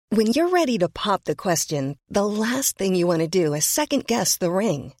When you're ready to pop the question, the last thing you want to do is second-guess the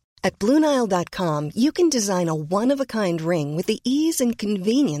ring. At BlueNile.com, you can design a one-of-a-kind ring with the ease and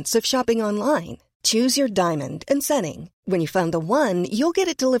convenience of shopping online. Choose your diamond and setting. When you find the one, you'll get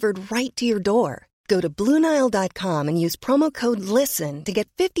it delivered right to your door. Go to BlueNile.com and use promo code LISTEN to get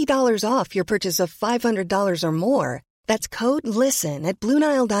 $50 off your purchase of $500 or more. That's code LISTEN at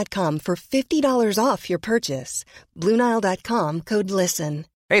BlueNile.com for $50 off your purchase. BlueNile.com, code LISTEN.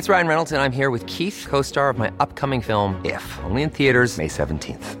 Hey, it's Ryan Reynolds, and I'm here with Keith, co-star of my upcoming film, If, only in theaters May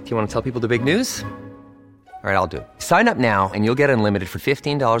 17th. Do you want to tell people the big news? All right, I'll do it. Sign up now and you'll get unlimited for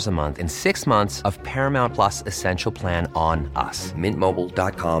 $15 a month and 6 months of Paramount Plus Essential Plan on us.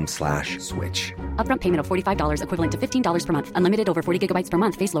 MintMobile.com/switch. Upfront payment of $45 equivalent to $15 per month. Unlimited over 40 gigabytes per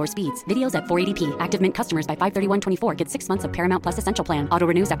month. Face lower speeds. Videos at 480p. Active Mint customers by 531.24 get 6 months of Paramount Plus Essential Plan. Auto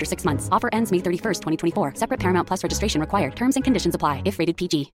renews after 6 months. Offer ends May 31st, 2024. Separate Paramount Plus registration required. Terms and conditions apply if rated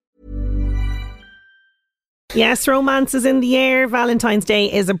PG. Yes, romance is in the air. Valentine's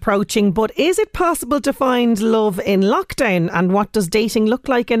Day is approaching, but is it possible to find love in lockdown? And what does dating look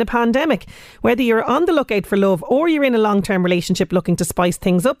like in a pandemic? Whether you're on the lookout for love or you're in a long-term relationship looking to spice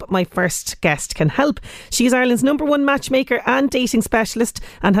things up, my first guest can help. She's Ireland's #1 matchmaker and dating specialist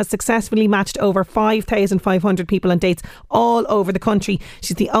and has successfully matched over 5,500 people on dates all over the country.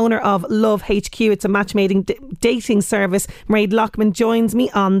 She's the owner of Love HQ. It's a matchmaking dating service. Mairead Lockman joins me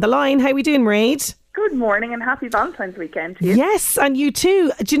on the line. How are we doing, Mairead? Good morning and happy Valentine's weekend to you. Yes, and you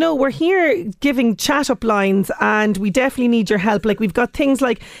too. Do you know, we're here giving chat-up lines and we definitely need your help. Like, we've got things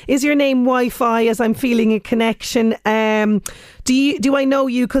like, is your name Wi-Fi as I'm feeling a connection? Do I know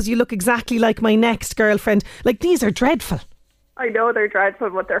you because you look exactly like my next girlfriend? Like, these are dreadful. I know they're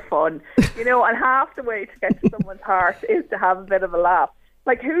dreadful, but they're fun. You know, and half the way to get to someone's heart is to have a bit of a laugh.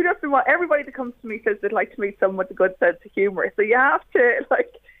 Like, who doesn't want... Everybody that comes to me says they'd like to meet someone with a good sense of humour. So you have to, like...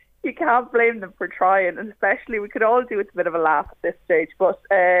 You can't blame them for trying, and especially we could all do with a bit of a laugh at this stage. But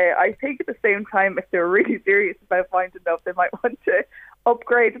I think at the same time, if they're really serious about finding love, they might want to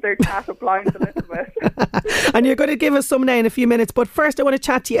upgrade their chat-up lines a little bit. And you're going to give us some now in a few minutes. But first, I want to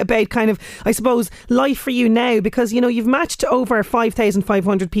chat to you about kind of, I suppose, life for you now, because, you know, you've matched over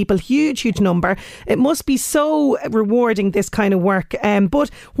 5,500 people, huge number. It must be so rewarding, this kind of work. But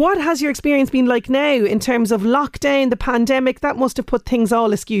what has your experience been like now in terms of lockdown, the pandemic? That must have put things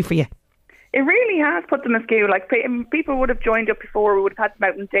all askew for you. It really has put them askew. Like, people would have joined up before. We would have had them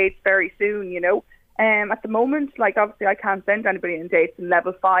out on dates very soon, you know. At the moment, like, obviously I can't send anybody on dates in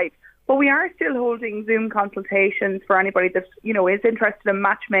level 5, but we are still holding Zoom consultations for anybody that, you know, is interested in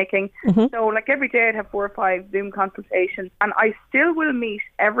matchmaking. So, like, every day I'd have 4 or 5 Zoom consultations, and I still will meet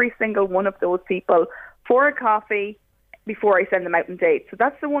every single one of those people for a coffee before I send them out on dates. So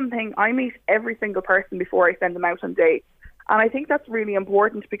that's the one thing. I meet every single person before I send them out on dates. And I think that's really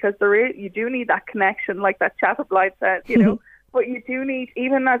important because you do need that connection, like that chat-up line says, you know. But you do need,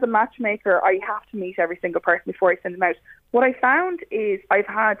 even as a matchmaker, I have to meet every single person before I send them out. What I found is I've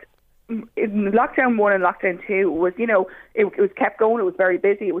had, in lockdown 1 and lockdown 2, was, you know, it was kept going, it was very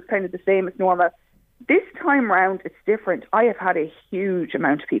busy, it was kind of the same as normal. This time round, it's different. I have had a huge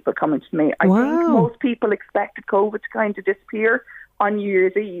amount of people coming to me. I think most people expected COVID to kind of disappear on New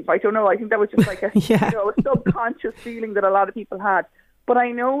Year's Eve. I don't know, I think that was just like a, you know, a subconscious feeling that a lot of people had. But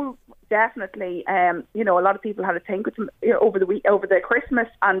I know definitely, you know, a lot of people had a think with them, you know, over the Christmas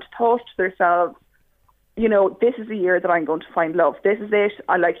and thought to themselves, you know, this is the year that I'm going to find love. This is it.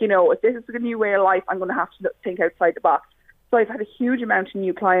 I like, you know, if this is a new way of life, I'm going to have to think outside the box. So I've had a huge amount of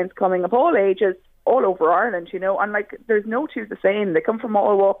new clients coming of all ages, all over Ireland, you know, and like, there's no two the same. They come from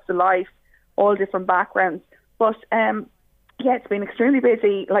all walks of life, all different backgrounds. But yeah, it's been extremely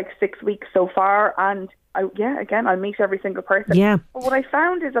busy, like 6 weeks so far, and again, I meet every single person. Yeah. But what I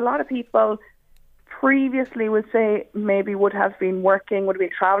found is a lot of people previously would say maybe would have been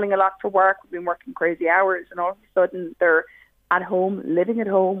travelling a lot for work, would have been working crazy hours, and all of a sudden they're at home, living at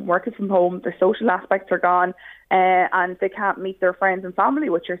home, working from home, their social aspects are gone, and they can't meet their friends and family,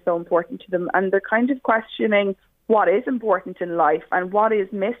 which are so important to them, and they're kind of questioning what is important in life and what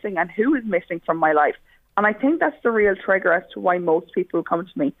is missing and who is missing from my life. And I think that's the real trigger as to why most people come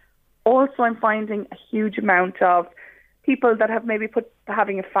to me. Also, I'm finding a huge amount of people that have maybe put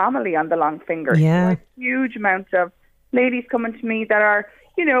having a family on the long finger. Yeah. So a huge amount of ladies coming to me that are,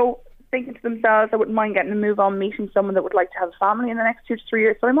 you know, thinking to themselves, I wouldn't mind getting a move on, meeting someone that would like to have a family in the next 2 to 3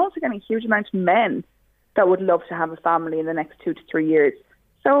 years. So I'm also getting a huge amount of men that would love to have a family in the next 2 to 3 years.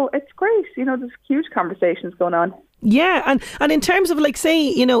 So it's great. You know, there's huge conversations going on. Yeah, and in terms of, like, say,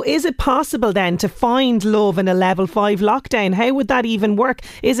 you know, is it possible then to find love in a level 5 lockdown? How would that even work?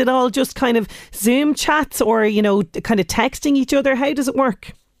 Is it all just kind of Zoom chats or, you know, kind of texting each other? How does it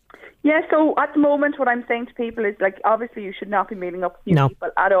work? Yeah, so at the moment what I'm saying to people is, like, obviously you should not be meeting up with new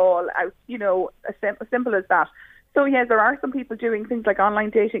people at all, out, as simple as that. So yeah, there are some people doing things like online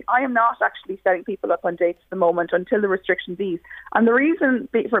dating. I am not actually setting people up on dates at the moment until the restrictions ease. And the reason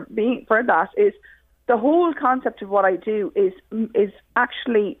for that is the whole concept of what I do is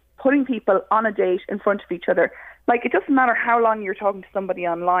actually putting people on a date in front of each other. Like, it doesn't matter how long you're talking to somebody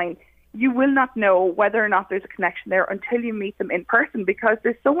online. You will not know whether or not there's a connection there until you meet them in person, because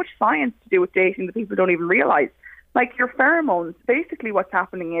there's so much science to do with dating that people don't even realise. Like, your pheromones, basically what's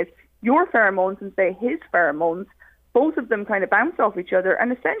happening is your pheromones and, say, his pheromones, both of them kind of bounce off each other,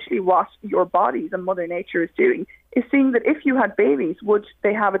 and essentially what your bodies and Mother Nature is doing is seeing that if you had babies, would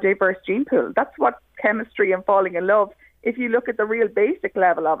they have a diverse gene pool? That's what chemistry and falling in love, if you look at the real basic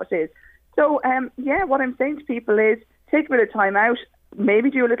level of it, is. So, what I'm saying to people is take a bit of time out, maybe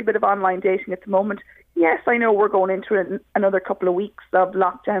do a little bit of online dating at the moment. Yes, I know we're going into another couple of weeks of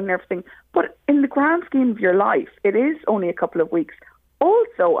lockdown and everything, but in the grand scheme of your life, it is only a couple of weeks.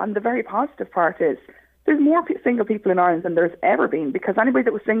 Also, and the very positive part is, there's more single people in Ireland than there's ever been, because anybody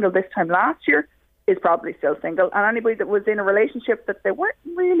that was single this time last year is probably still single, and anybody that was in a relationship that they weren't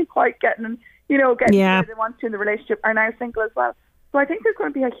really quite getting where they want to in the relationship are now single as well. So I think there's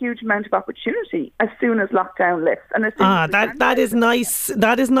going to be a huge amount of opportunity as soon as lockdown lifts. And that is nice.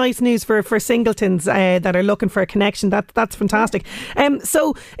 That is nice news for singletons that are looking for a connection. That's fantastic.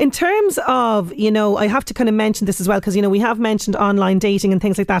 So in terms of, I have to kind of mention this as well, because we have mentioned online dating and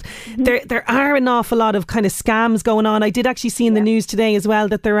things like that. Mm-hmm. There are an awful lot of kind of scams going on. I did actually see in the news today as well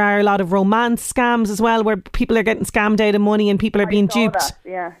that there are a lot of romance scams as well, where people are getting scammed out of money and people are being duped.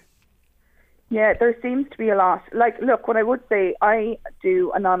 That, yeah, there seems to be a lot. Like, look, what I would say, I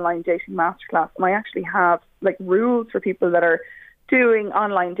do an online dating masterclass, and I actually have, like, rules for people that are doing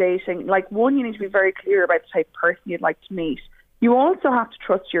online dating. Like, one, you need to be very clear about the type of person you'd like to meet. You also have to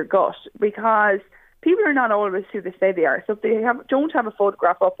trust your gut, because people are not always who they say they are. So if they don't have a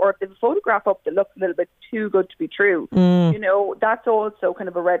photograph up, or if they have a photograph up that looks a little bit too good to be true, that's also kind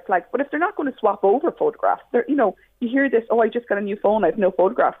of a red flag. But if they're not going to swap over photographs, you hear this, I just got a new phone, I have no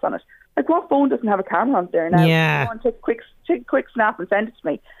photographs on it. Like, what phone doesn't have a camera on there now? Yeah. You want to take a quick snap and send it to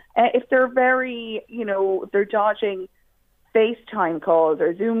me. If they're very, they're dodging FaceTime calls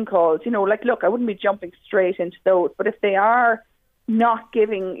or Zoom calls, look, I wouldn't be jumping straight into those. But if they are not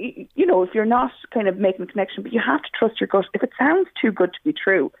giving, if you're not kind of making a connection, but you have to trust your gut. If it sounds too good to be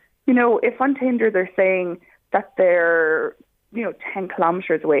true, if on Tinder they're saying that they're, 10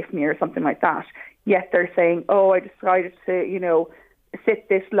 kilometres away from you or something like that, yet they're saying, I decided to, sit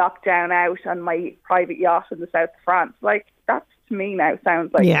this lockdown out on my private yacht in the south of France. Like, that to me now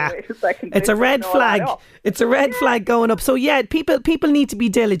sounds like it's a red flag. It's a red flag going up. So people need to be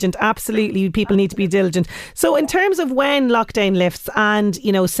diligent. Absolutely, people need to be diligent. So in terms of when lockdown lifts, and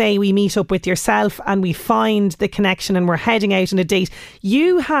say we meet up with yourself and we find the connection and we're heading out on a date,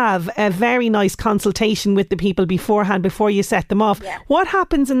 you have a very nice consultation with the people beforehand before you set them off. Yeah. What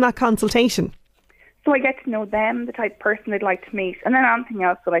happens in that consultation? So I get to know them, the type of person they'd like to meet, and then anything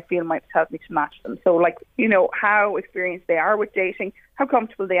else that I feel might help me to match them. So, like, how experienced they are with dating, how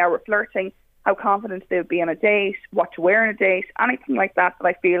comfortable they are with flirting, how confident they would be on a date, what to wear on a date, anything like that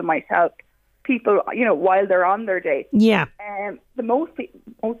I feel might help people, while they're on their date. Yeah. Most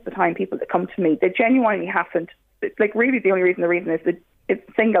of the time, people that come to me, they genuinely haven't. Like, really, the reason is that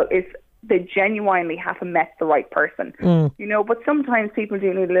it's single is they genuinely haven't met the right person, but sometimes people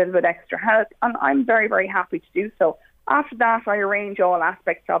do need a little bit extra help, and I'm very, very happy to do so. After that, I arrange all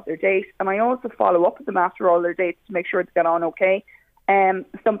aspects of their date, and I also follow up with them after all their dates to make sure it's get on okay.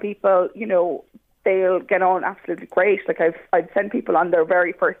 Some people, they'll get on absolutely great. Like, I've sent people on their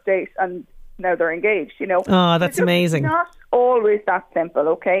very first date and now they're engaged, Oh, that's amazing. It's not always that simple,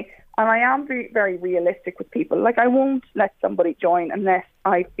 okay? And I am very, very realistic with people. Like, I won't let somebody join unless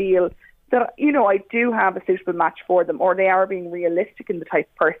I feel that, I do have a suitable match for them, or they are being realistic in the type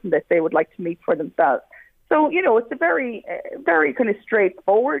of person that they would like to meet for themselves. So, it's a very, very kind of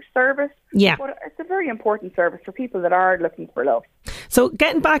straightforward service. Yeah. But it's a very important service for people that are looking for love. So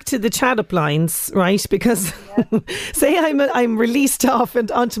getting back to the chat up lines, right? Because say I'm released off and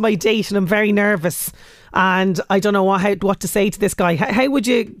onto my date and I'm very nervous and I don't know what to say to this guy. How would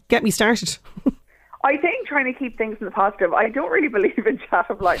you get me started? I think trying to keep things in the positive. I don't really believe in chat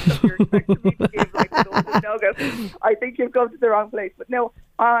of life. So you're expecting me to give like nuggets. I think you've come to the wrong place. But no,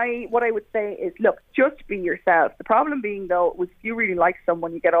 what I would say is, look, just be yourself. The problem being, though, was if you really like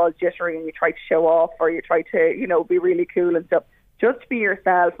someone, you get all jittery and you try to show off, or you try to, be really cool and stuff. Just be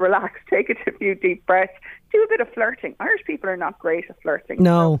yourself, relax, take a few deep breaths, do a bit of flirting. Irish people are not great at flirting.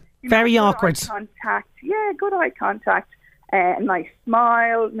 No, so, very awkward. Eye contact, good eye contact. a nice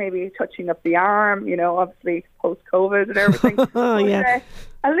smile, maybe touching up the arm, obviously post-COVID and everything.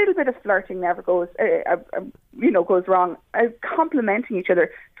 A little bit of flirting never goes wrong. Complimenting each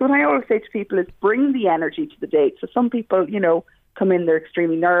other. So what I always say to people is bring the energy to the date. So some people, come in, they're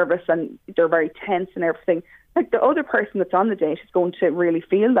extremely nervous and they're very tense and everything. Like the other person that's on the date is going to really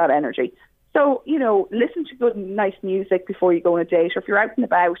feel that energy. So, listen to good, nice music before you go on a date. Or if you're out and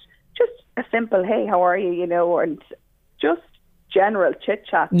about, just a simple, hey, how are you, and just general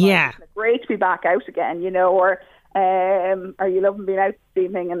chit-chat. Yeah. It's great to be back out again, or are you loving being out this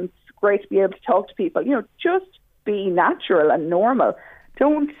evening? And it's great to be able to talk to people. Just be natural and normal.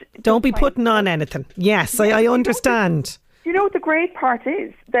 Don't be putting on anything. Yes, I understand. What the great part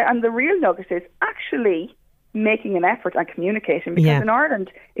is, and the real nugget is actually making an effort and communicating, because in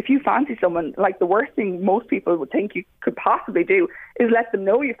Ireland, if you fancy someone, like the worst thing most people would think you could possibly do is let them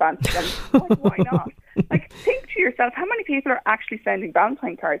know you fancy them. Why not? Like, think to yourself, how many people are actually sending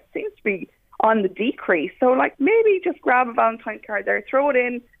Valentine cards? It seems to be on the decrease. So maybe just grab a Valentine card there, throw it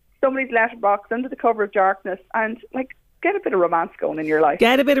in somebody's letterbox under the cover of darkness, and get a bit of romance going in your life.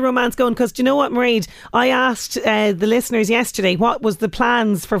 Get a bit of romance going, because do you know what, Mairead? I asked the listeners yesterday what was the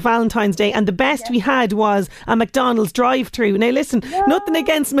plans for Valentine's Day, and the best we had was a McDonald's drive-through. Now listen, nothing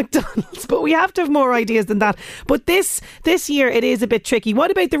against McDonald's, but we have to have more ideas than that. But this year it is a bit tricky. What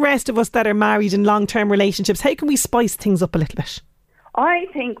about the rest of us that are married in long-term relationships? How can we spice things up a little bit? I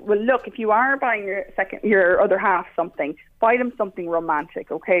think, look, if you are buying your other half something, buy them something romantic,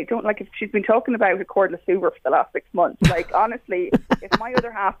 okay? Don't, if she's been talking about a cordless Hoover for the last 6 months, honestly, if my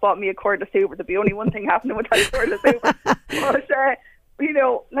other half bought me a cordless Hoover, there'd be only one thing happening with that cordless Hoover.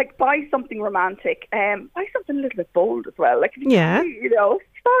 But, buy something romantic. Buy something a little bit bold as well. If you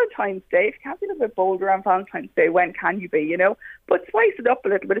Valentine's Day, if you can't be a little bit bolder on Valentine's Day, when can you be, But spice it up a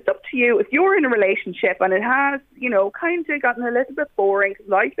little bit. It's up to you. If you're in a relationship and it has, kind of gotten a little bit boring, because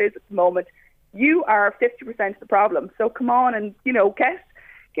life is at the moment, you are 50% of the problem. So come on and, get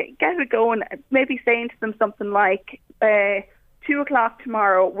it going. Maybe saying to them something like, 2 o'clock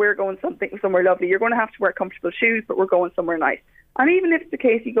tomorrow, we're going somewhere lovely. You're going to have to wear comfortable shoes, but we're going somewhere nice. And even if it's the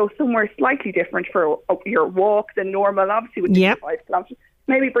case you go somewhere slightly different for your walk than normal, obviously with 5 kilometres,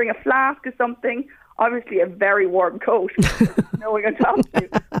 maybe bring a flask or something. Obviously a very warm coat, snowing on top of you.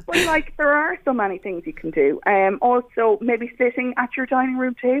 But there are so many things you can do. Also, maybe sitting at your dining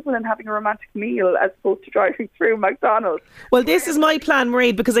room table and having a romantic meal as opposed to driving through McDonald's. Well, this is my plan,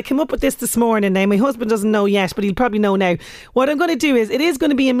 Mairead, because I came up with this morning. Now, my husband doesn't know yet, but he'll probably know now. What I'm going to do is, it is going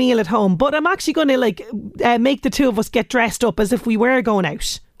to be a meal at home, but I'm actually going to make the two of us get dressed up as if we were going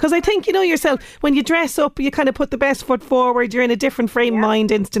out. Because I think, yourself, when you dress up, you kind of put the best foot forward, you're in a different frame of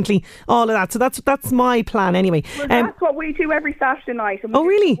mind instantly, all of that. So that's my plan anyway. Well, that's what we do every Saturday night. And we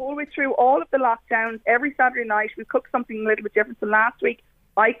really? All the way through all of the lockdowns, every Saturday night, we cook something a little bit different. So last week,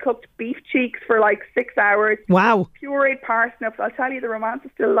 I cooked beef cheeks for 6 hours. Wow. Pureed parsnips. I'll tell you, the romance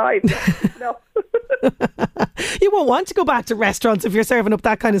is still alive. You won't want to go back to restaurants if you're serving up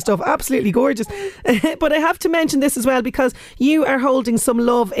that kind of stuff. Absolutely gorgeous. But I have to mention this as well, because you are holding some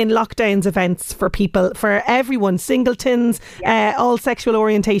Love in Lockdowns events for people, for everyone, singletons, all sexual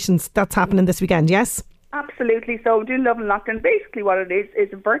orientations. That's happening this weekend, yes? Absolutely. So doing Love in Lockdowns, basically what it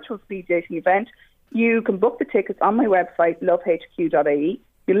is a virtual speed dating event. You can book the tickets on my website, lovehq.ie.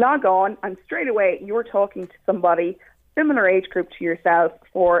 You log on and straight away you're talking to somebody similar age group to yourself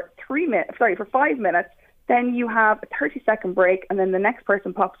for 5 minutes. Then you have a 30-second break, and then the next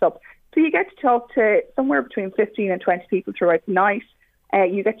person pops up. So you get to talk to somewhere between 15 and 20 people throughout the night.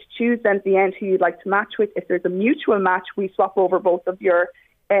 You get to choose then at the end who you'd like to match with. If there's a mutual match, we swap over both of your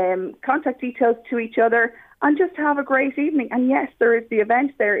contact details to each other and just have a great evening. And yes, there is the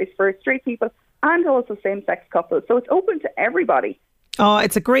event there is for straight people and also same-sex couples. So it's open to everybody. Oh,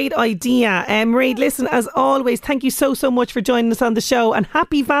 it's a great idea. Mairead, listen, as always, thank you so much for joining us on the show, and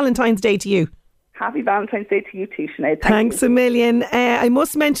happy Valentine's Day to you. Happy Valentine's Day to you too, Sinead. Thanks a million. I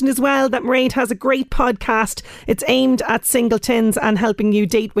must mention as well that Mairead has a great podcast. It's aimed at singletons and helping you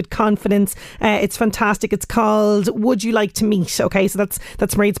date with confidence. It's fantastic. It's called Would You Like to Meet? Okay, so that's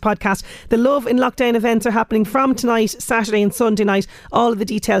Mairead's podcast. The Love in Lockdown events are happening from tonight, Saturday and Sunday night. All of the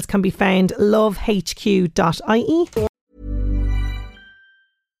details can be found lovehq.ie.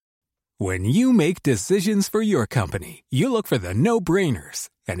 When you make decisions for your company, you look for the no-brainers.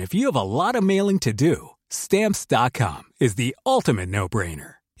 And if you have a lot of mailing to do, Stamps.com is the ultimate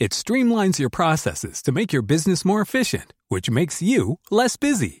no-brainer. It streamlines your processes to make your business more efficient, which makes you less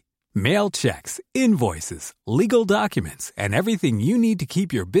busy. Mail checks, invoices, legal documents, and everything you need to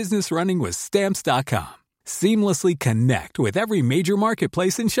keep your business running with Stamps.com. Seamlessly connect with every major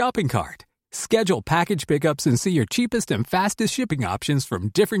marketplace and shopping cart. Schedule package pickups and see your cheapest and fastest shipping options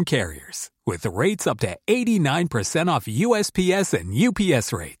from different carriers, with rates up to 89% off USPS and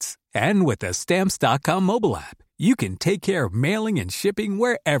UPS rates. And with the Stamps.com mobile app, you can take care of mailing and shipping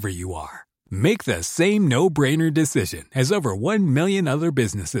wherever you are. Make the same no-brainer decision as over 1 million other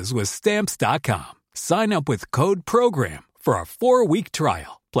businesses with Stamps.com. Sign up with code PROGRAM for a 4-week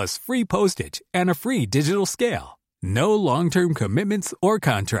trial, plus free postage and a free digital scale. No long-term commitments or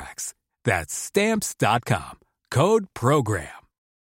contracts. That's Stamps.com. Code PROGRAM.